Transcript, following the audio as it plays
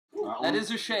That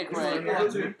is a shake, right?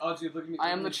 Dude, look at me. I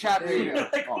am the chat reader.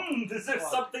 Like, is there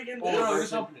something in there? Oh, he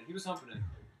was humping it. He was humping it.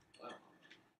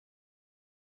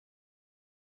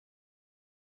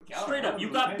 Wow. Straight up, you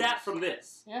got that from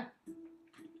this. Yeah.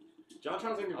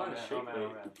 Jontron's in your mind is shake, man.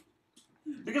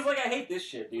 Because, like, I hate this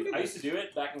shit, dude. I used to do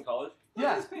it back in college.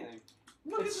 Yeah.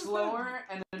 Look It's slower,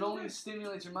 and it only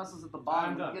stimulates your muscles at the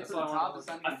bottom. I'm done. You get to That's the all I top, want. it's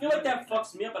not I even feel like doing that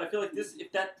fucks me up, but I feel like this,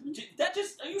 if that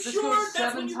just, are you This sure goes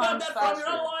that's 7 when you got times that from? You're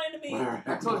faster. not lying to me.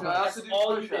 I told you, I also That's do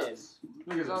all you push-ups.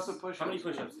 Look There's at also this. push-ups. How many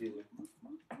push-ups do you do?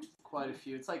 Quite a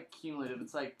few. It's like cumulative.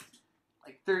 It's like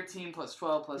 13 plus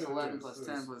 12 plus 11 plus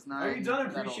 10 plus 9. Are you done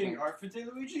That whole appreciating thing. art for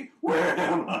Luigi? Where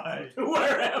am I?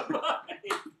 Where am I?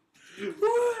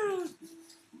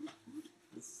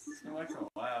 It's gonna like a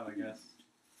while, I guess.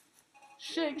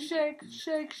 Shake, shake,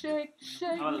 shake, shake,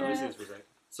 shake. Oh, let me see this for a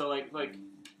sec.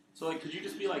 So could you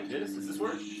just be like this? Does this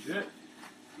work? Shit.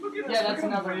 Look at Yeah, that's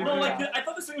another No, one. like I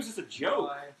thought this thing was just a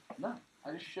joke. No,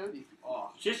 I just showed you. Oh.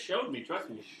 Just showed me, trust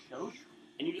me. Showed?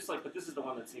 And you just like, but this is the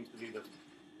one that seems to be the.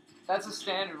 That's a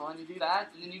standard one. You do that,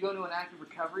 and then you go into an active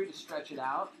recovery to stretch it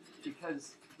out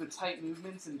because the tight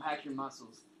movements impact your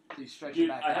muscles. So you stretch Dude, it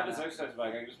back I out. have this exercise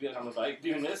bike. I can just be on the bike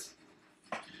doing this.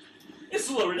 It's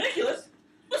a little ridiculous.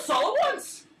 It's all at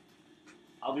once.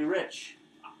 I'll be rich.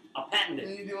 I'll patent And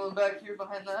it. you do one back here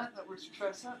behind that. That works for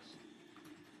triceps.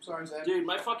 Sorry, Zach. Dude,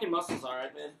 my fucking muscles,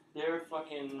 alright, man. They're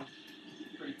fucking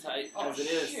pretty tight as it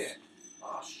is. Shit.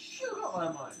 Oh, shit. Look at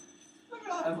that money. Look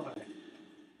at that money.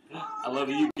 I love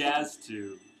you guys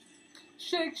too.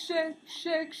 Shake, shake,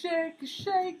 shake, shake,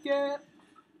 shake it.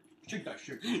 Shake that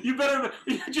shit. You better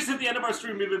just at the end of our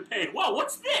stream we've been paid. Wow,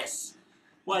 what's this?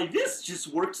 Why, this just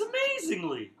works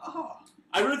amazingly. Oh.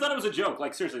 I really thought it was a joke.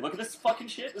 Like, seriously, look at this fucking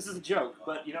shit. This is a joke.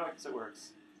 But, you know, I guess it works.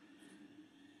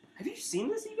 Have you seen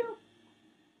this, Ego?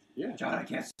 Yeah. John, I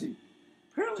can't see.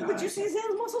 Apparently, did you see his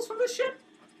hands muscles from this shit?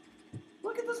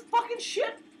 Look at this fucking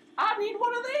shit. I need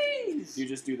one of these. Do you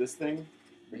just do this thing?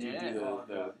 Or do you Yeah. do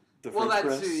the Well, French that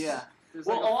press? too, yeah. There's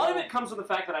Well, like a lot of full- it comes with the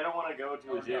fact that I don't want to go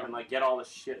to a gym and, like, get all the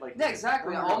shit, like... Yeah,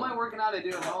 exactly. All my working out I do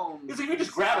at home. Because if you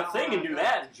just grab a thing and do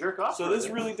that and jerk off... So for this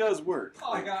it. really does work.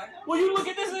 Oh, my God. Well, you look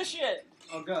at this shit.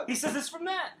 Oh, God. He says this from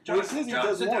that. Well, it says he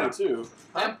does sit more, down. too.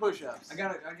 And push-ups. I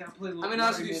gotta play a little. I mean, I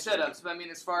also do sit-ups, but I mean,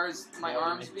 as far as my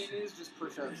arms being used, just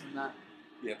push-ups and that.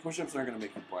 Yeah, push-ups aren't going to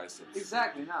make you biceps.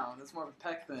 Exactly, no. That's more of a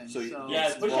pec thing. So, Yeah,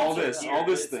 it's push-ups all are this, here. all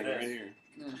this It's thing this. right here.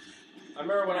 Yeah. I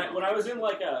remember when I was in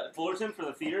like Fullerton for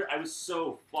the theater, I was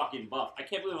so fucking buff. I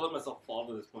can't believe I let myself fall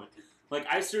to this point. Like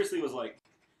I seriously was like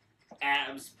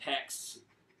abs, pecs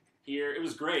here. It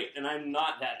was great, and I'm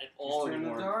not that at all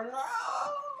anymore.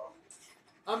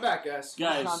 I'm back, guys.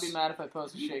 Guys, Can't be mad if I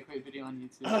post a shake weight video on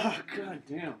YouTube. Oh, god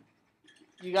damn.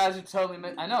 You guys are totally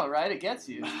I know, right? It gets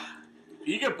you.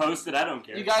 you can post it. I don't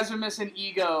care. You guys are missing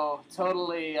Ego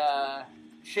totally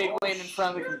shake weight in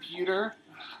front of the computer.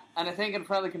 And I think in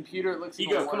front of the computer it looks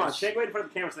Ego, even come on, worse. shake weight in front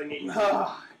of the camera so they can get you.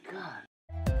 Oh, god.